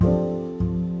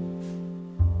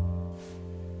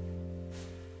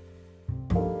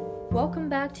welcome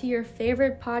back to your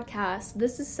favorite podcast.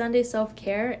 This is Sunday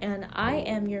Self-Care, and I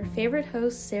am your favorite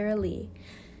host, Sarah Lee.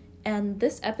 And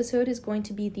this episode is going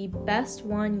to be the best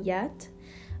one yet.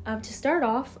 To start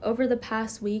off, over the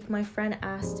past week, my friend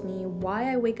asked me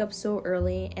why I wake up so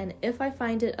early and if I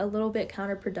find it a little bit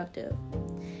counterproductive.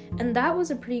 And that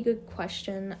was a pretty good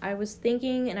question. I was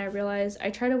thinking and I realized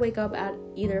I try to wake up at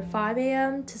either 5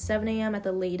 a.m. to 7 a.m. at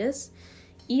the latest,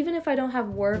 even if I don't have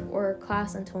work or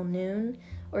class until noon,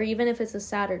 or even if it's a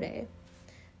Saturday.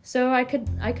 So I could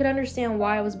understand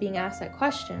why I was being asked that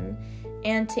question,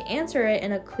 and to answer it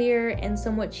in a clear and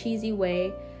somewhat cheesy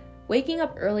way, waking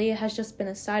up early has just been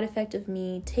a side effect of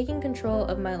me taking control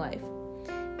of my life.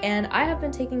 And I have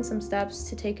been taking some steps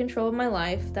to take control of my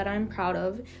life that I'm proud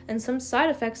of, and some side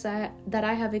effects that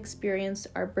I have experienced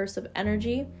are bursts of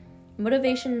energy,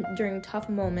 motivation during tough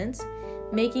moments,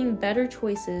 making better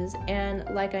choices, and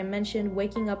like I mentioned,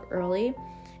 waking up early.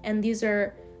 And these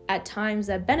are at times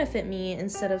that benefit me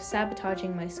instead of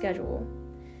sabotaging my schedule.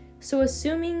 So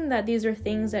assuming that these are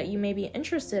things that you may be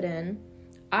interested in,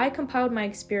 I compiled my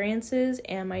experiences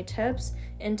and my tips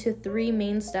into 3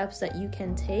 main steps that you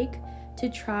can take to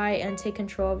try and take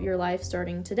control of your life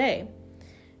starting today.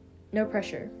 No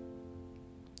pressure.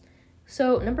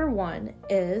 So number 1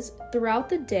 is, throughout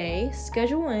the day,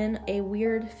 schedule in a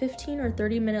weird 15 or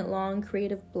 30 minute long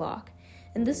creative block.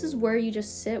 And this is where you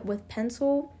just sit with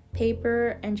pencil,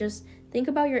 paper, and just think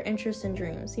about your interests and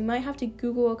dreams. You might have to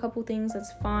Google a couple things,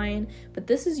 that's fine, but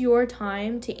this is your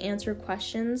time to answer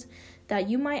questions that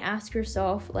you might ask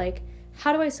yourself, like,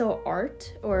 how do I sell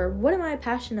art? Or what am I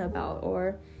passionate about?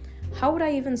 Or how would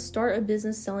I even start a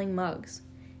business selling mugs?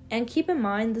 And keep in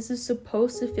mind, this is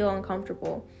supposed to feel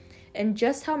uncomfortable. And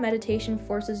just how meditation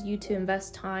forces you to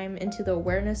invest time into the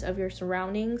awareness of your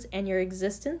surroundings and your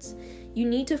existence, you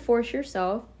need to force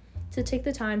yourself to take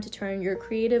the time to turn your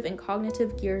creative and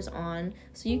cognitive gears on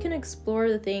so you can explore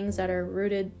the things that are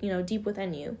rooted, deep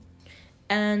within you.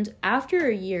 And after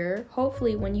a year,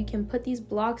 hopefully when you can put these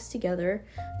blocks together,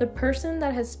 the person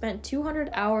that has spent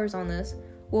 200 hours on this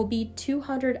will be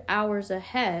 200 hours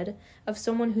ahead of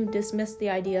someone who dismissed the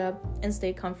idea and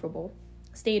stayed comfortable.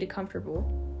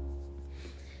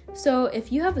 So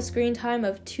if you have a screen time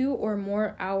of 2 or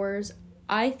more hours,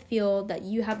 I feel that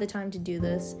you have the time to do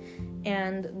this,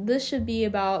 and this should be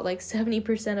about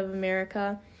 70% of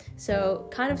America. So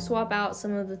kind of swap out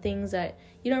some of the things that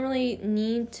you don't really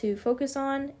need to focus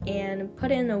on and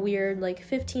put in a weird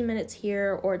 15 minutes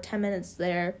here or 10 minutes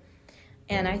there,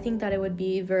 and I think that it would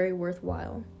be very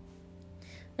worthwhile.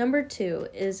 Number 2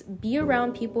 is be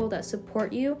around people that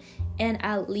support you and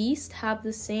at least have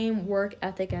the same work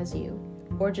ethic as you,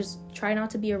 or just try not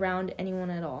to be around anyone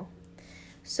at all.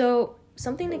 So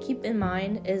something to keep in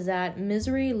mind is that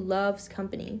misery loves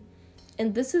company.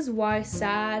 And this is why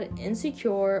sad,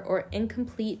 insecure, or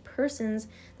incomplete persons,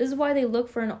 this is why they look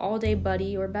for an all-day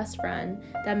buddy or best friend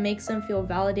that makes them feel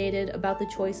validated about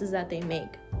the choices that they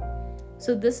make.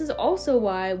 So this is also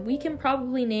why we can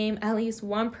probably name at least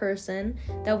one person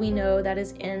that we know that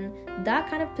is in that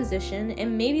kind of position,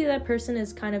 and maybe that person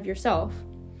is kind of yourself.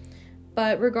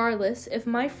 But regardless, if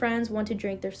my friends want to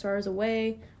drink their sorrows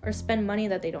away, or spend money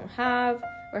that they don't have,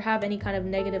 or have any kind of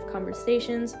negative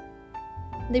conversations,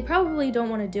 they probably don't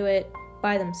want to do it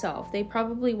by themselves. They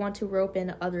probably want to rope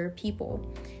in other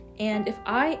people. And if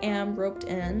I am roped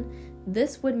in,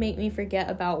 this would make me forget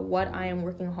about what I am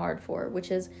working hard for,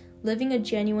 which is living a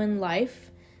genuine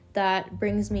life that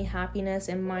brings me happiness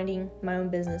and minding my own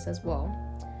business as well.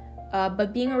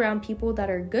 But being around people that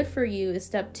are good for you is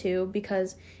step 2,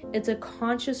 because it's a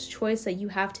conscious choice that you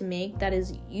have to make that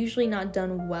is usually not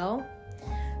done well.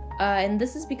 And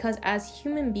this is because as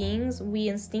human beings, we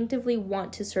instinctively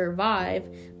want to survive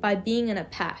by being in a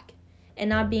pack and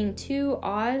not being too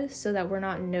odd so that we're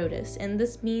not noticed. And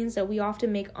this means that we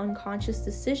often make unconscious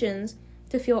decisions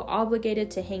to feel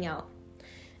obligated to hang out.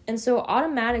 And so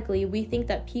automatically we think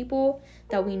that people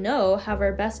that we know have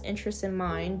our best interests in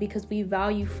mind because we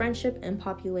value friendship and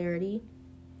popularity.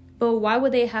 But why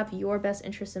would they have your best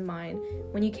interests in mind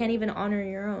when you can't even honor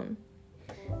your own?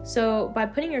 So by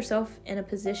putting yourself in a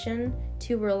position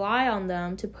to rely on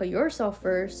them to put yourself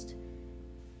first,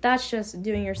 that's just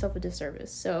doing yourself a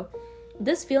disservice. So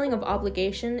this feeling of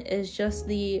obligation is just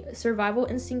the survival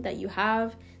instinct that you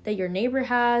have, that your neighbor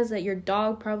has, that your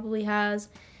dog probably has.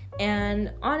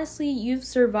 And honestly, you've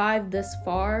survived this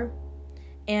far,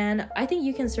 and I think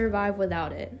you can survive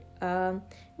without it.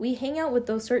 We hang out with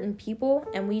those certain people,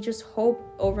 and we just hope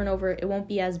over and over it won't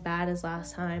be as bad as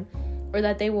last time, or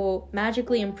that they will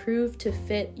magically improve to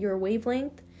fit your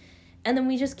wavelength. And then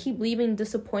we just keep leaving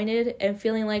disappointed and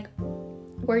feeling like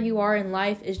we're where you are in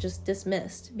life is just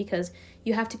dismissed because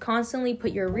you have to constantly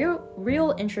put your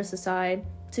real interests aside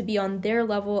to be on their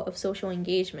level of social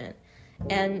engagement.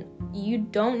 And you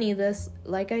don't need this.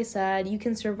 Like I said, you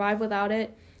can survive without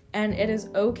it, and it is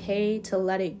okay to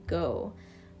let it go.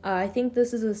 I think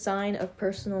this is a sign of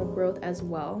personal growth as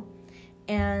well.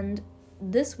 And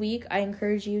this week, I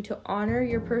encourage you to honor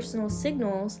your personal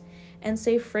signals and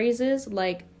say phrases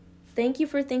like, "Thank you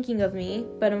for thinking of me,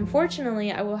 but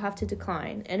unfortunately, I will have to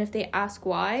decline." And if they ask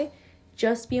why,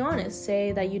 just be honest.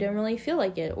 Say that you didn't really feel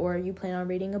like it, or you plan on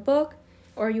reading a book,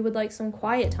 or you would like some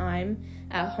quiet time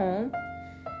at home.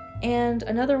 And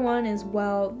another one is,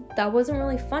 well, that wasn't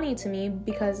really funny to me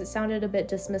because it sounded a bit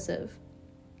dismissive.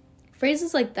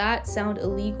 Phrases like that sound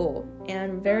illegal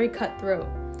and very cutthroat.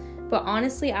 But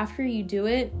honestly, after you do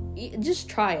it, just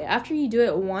try it. After you do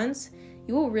it once,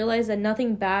 you will realize that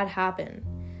nothing bad happened.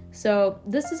 So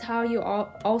this is how you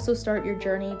also start your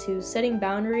journey to setting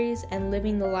boundaries and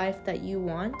living the life that you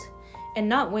want and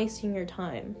not wasting your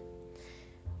time.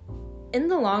 In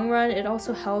the long run, it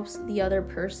also helps the other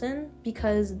person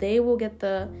because they will get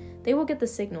the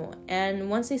signal, and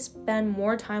once they spend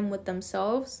more time with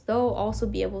themselves, they'll also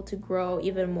be able to grow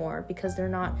even more because they're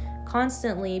not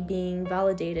constantly being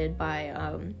validated by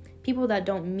people that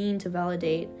don't mean to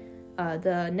validate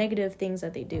the negative things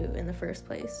that they do in the first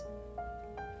place.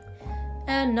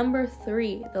 And number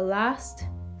 3, the last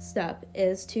step,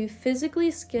 is to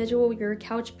physically schedule your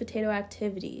couch potato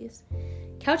activities.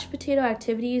 Couch potato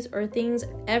activities are things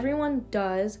everyone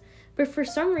does, but for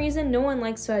some reason no one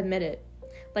likes to admit it.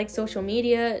 Like social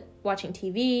media, watching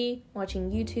TV,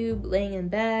 watching YouTube, laying in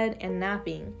bed, and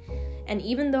napping. And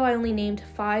even though I only named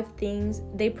 5 things,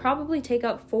 they probably take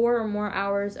up 4 or more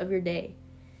hours of your day.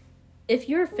 If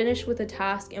you're finished with a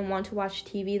task and want to watch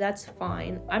TV, that's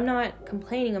fine. I'm not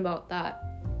complaining about that.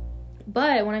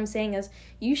 But what I'm saying is,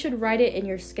 you should write it in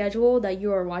your schedule that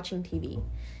you are watching TV.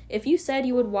 If you said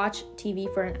you would watch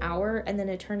TV for an hour and then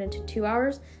it turned into 2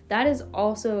 hours, that is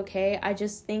also okay. I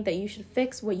just think that you should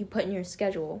fix what you put in your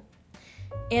schedule.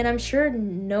 And I'm sure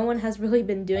no one has really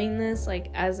been doing this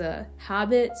as a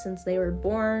habit since they were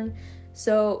born.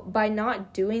 So by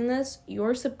not doing this,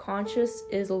 your subconscious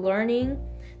is learning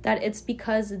that it's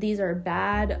because these are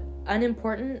bad,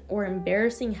 unimportant, or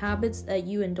embarrassing habits that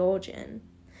you indulge in.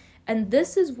 And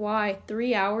this is why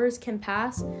 3 hours can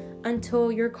pass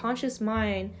until your conscious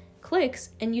mind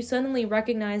clicks and you suddenly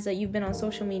recognize that you've been on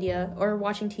social media or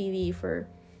watching TV for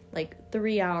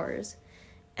 3 hours.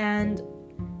 And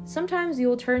sometimes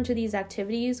you'll turn to these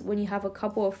activities when you have a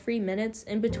couple of free minutes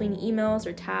in between emails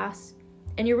or tasks,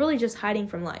 and you're really just hiding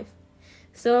from life.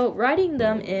 So writing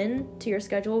them in to your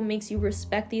schedule makes you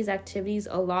respect these activities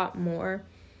a lot more.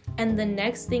 And the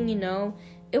next thing you know,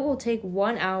 it will take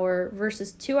 1 hour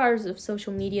versus 2 hours of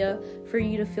social media for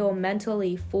you to feel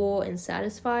mentally full and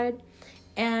satisfied.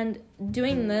 And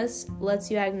doing this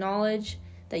lets you acknowledge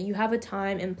that you have a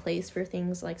time and place for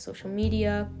things like social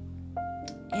media.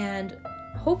 And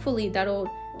hopefully that'll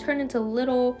turn into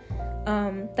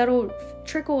that'll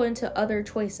trickle into other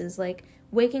choices, like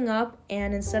waking up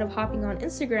and instead of hopping on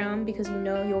Instagram because you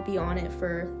know you'll be on it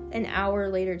for an hour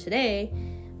later today,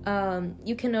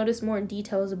 you can notice more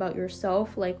details about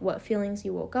yourself, like what feelings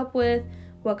you woke up with,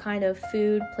 what kind of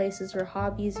food, places, or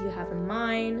hobbies you have in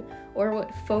mind, or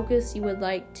what focus you would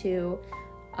like to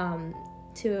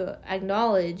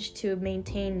acknowledge to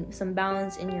maintain some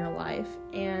balance in your life.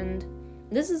 And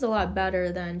this is a lot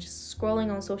better than just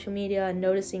scrolling on social media and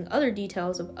noticing other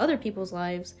details of other people's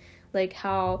lives, like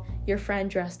how your friend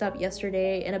dressed up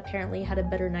yesterday and apparently had a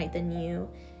better night than you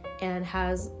and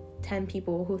has 10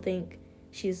 people who think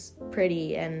she's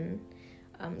pretty and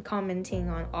commenting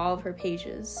on all of her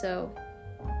pages. So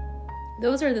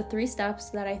those are the 3 steps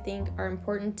that I think are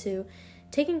important to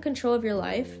taking control of your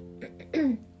life.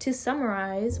 To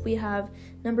summarize, we have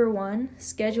number 1,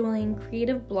 scheduling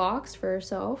creative blocks for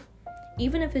yourself,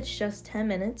 even if it's just 10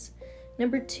 minutes.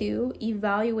 Number 2,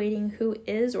 evaluating who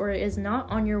is or is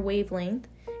not on your wavelength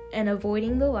and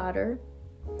avoiding the latter.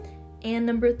 And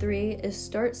number 3 is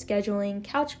start scheduling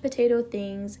couch potato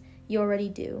things you already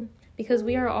do, because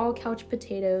we are all couch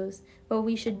potatoes, but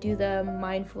we should do them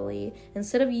mindfully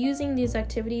instead of using these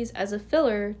activities as a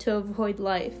filler to avoid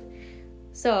life.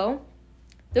 So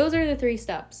those are the 3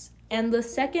 steps. And the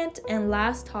second and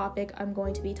last topic I'm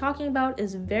going to be talking about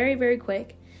is very, very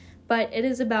quick, but it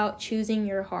is about choosing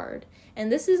your hard. And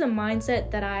this is a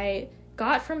mindset that I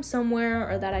got from somewhere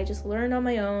or that I just learned on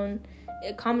my own,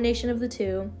 a combination of the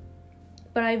two,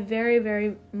 but I very,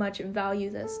 very much value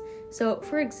this. So,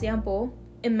 for example,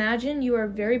 imagine you are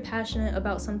very passionate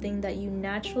about something that you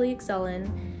naturally excel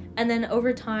in, and then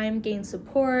over time gain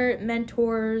support,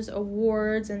 mentors,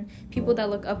 awards, and people that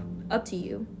look up to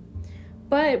you.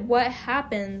 But what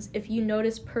happens if you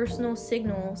notice personal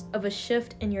signals of a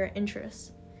shift in your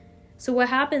interests? So what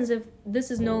happens if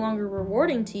this is no longer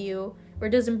rewarding to you or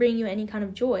doesn't bring you any kind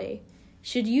of joy?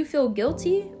 Should you feel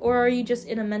guilty, or are you just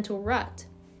in a mental rut?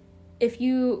 If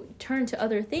you turn to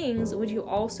other things, would you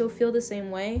also feel the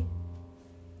same way?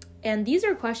 And these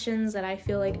are questions that I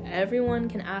feel like everyone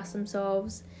can ask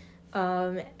themselves,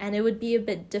 and it would be a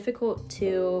bit difficult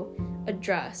to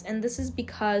address. And this is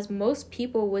because most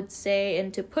people would say,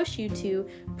 and to push you to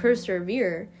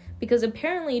persevere, because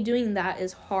apparently doing that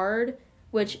is hard,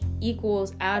 which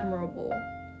equals admirable.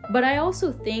 But I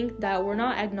also think that we're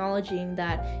not acknowledging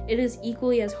that it is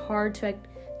equally as hard to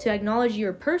acknowledge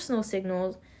your personal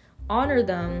signals, honor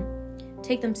them,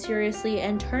 take them seriously,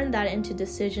 and turn that into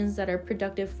decisions that are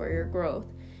productive for your growth.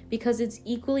 Because it's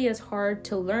equally as hard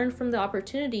to learn from the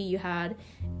opportunity you had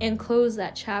and close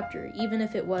that chapter, even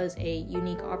if it was a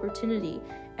unique opportunity.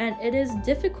 And it is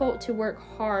difficult to work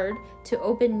hard to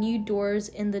open new doors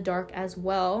in the dark as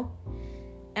well.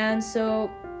 And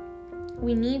so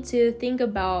we need to think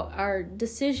about our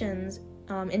decisions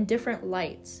in different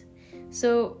lights.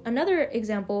 So another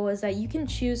example is that you can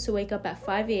choose to wake up at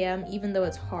 5 a.m. even though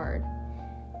it's hard.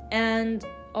 And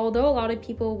although a lot of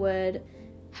people would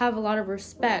have a lot of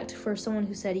respect for someone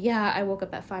who said, yeah, I woke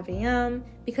up at 5 a.m.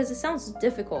 because it sounds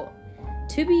difficult.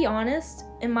 To be honest,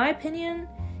 in my opinion,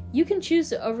 you can choose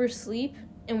to oversleep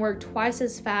and work twice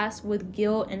as fast with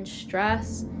guilt and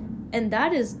stress, and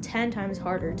that is 10 times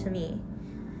harder to me.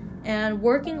 And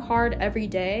working hard every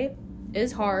day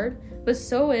is hard, but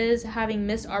so is having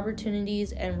missed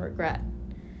opportunities and regret.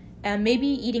 And maybe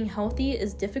eating healthy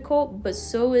is difficult, but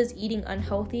so is eating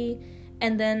unhealthy,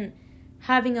 and then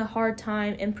having a hard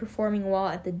time in performing well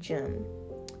at the gym.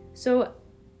 So,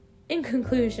 in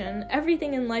conclusion,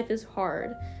 everything in life is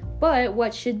hard, but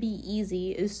what should be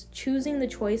easy is choosing the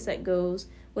choice that goes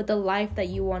with the life that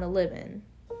you want to live in.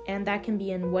 And that can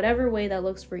be in whatever way that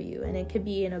looks for you. And it could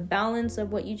be in a balance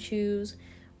of what you choose,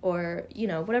 or,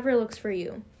 whatever looks for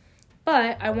you.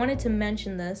 But I wanted to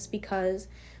mention this because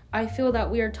I feel that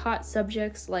we are taught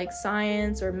subjects like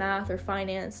science or math or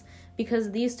finance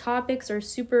because these topics are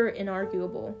super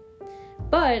inarguable.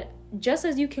 But just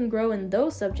as you can grow in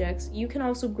those subjects, you can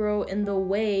also grow in the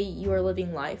way you are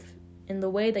living life, in the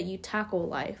way that you tackle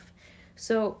life.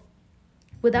 So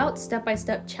without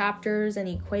step-by-step chapters and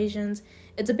equations,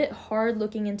 it's a bit hard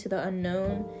looking into the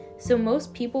unknown. So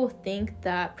most people think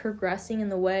that progressing in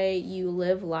the way you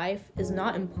live life is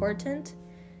not important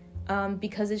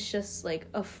because it's just like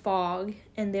a fog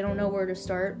and they don't know where to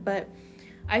start. But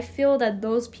I feel that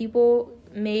those people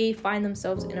may find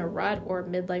themselves in a rut or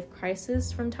midlife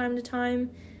crisis from time to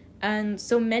time. And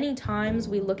so many times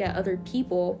we look at other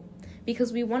people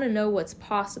because we want to know what's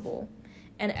possible.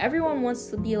 And everyone wants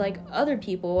to be like other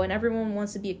people and everyone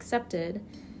wants to be accepted.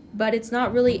 But it's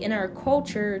not really in our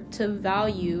culture to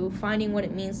value finding what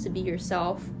it means to be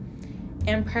yourself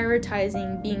and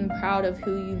prioritizing being proud of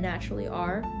who you naturally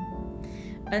are.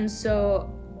 And so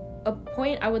a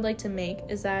point I would like to make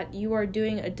is that you are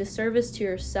doing a disservice to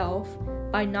yourself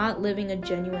by not living a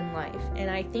genuine life. And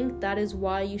I think that is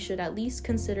why you should at least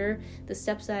consider the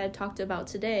steps that I talked about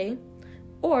today,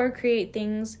 or create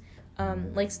things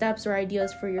like steps or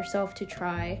ideas for yourself to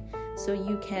try so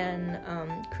you can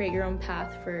create your own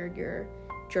path for your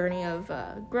journey of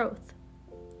growth.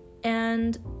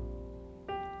 And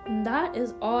that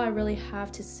is all I really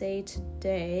have to say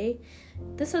today.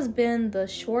 This has been the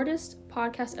shortest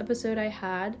podcast episode I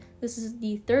had. This is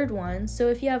the third one. So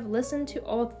if you have listened to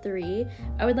all three,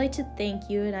 I would like to thank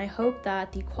you. And I hope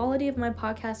that the quality of my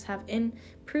podcasts have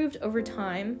improved over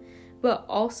time, but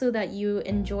also that you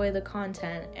enjoy the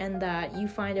content and that you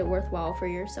find it worthwhile for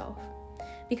yourself.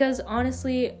 Because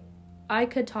honestly, I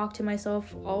could talk to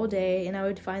myself all day and I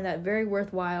would find that very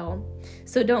worthwhile.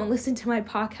 So don't listen to my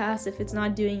podcast if it's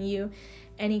not doing you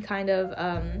any kind of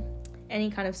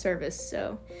service.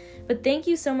 But thank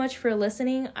you so much for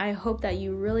listening. I hope that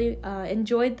you really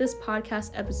enjoyed this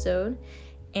podcast episode.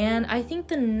 And I think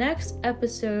the next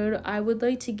episode, I would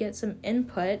like to get some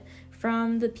input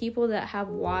from the people that have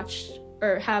watched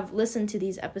or have listened to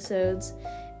these episodes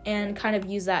and kind of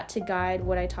use that to guide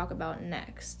what I talk about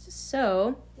next.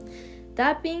 So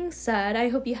that being said, I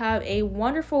hope you have a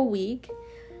wonderful week,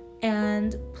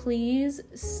 and please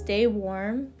stay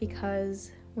warm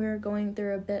because we're going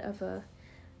through a bit of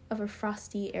a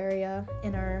frosty area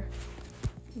in our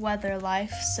weather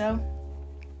life. So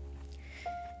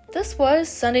this was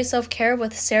Sunday Self-Care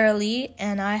with Sarah Lee,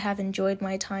 and I have enjoyed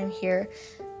my time here.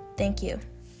 Thank you.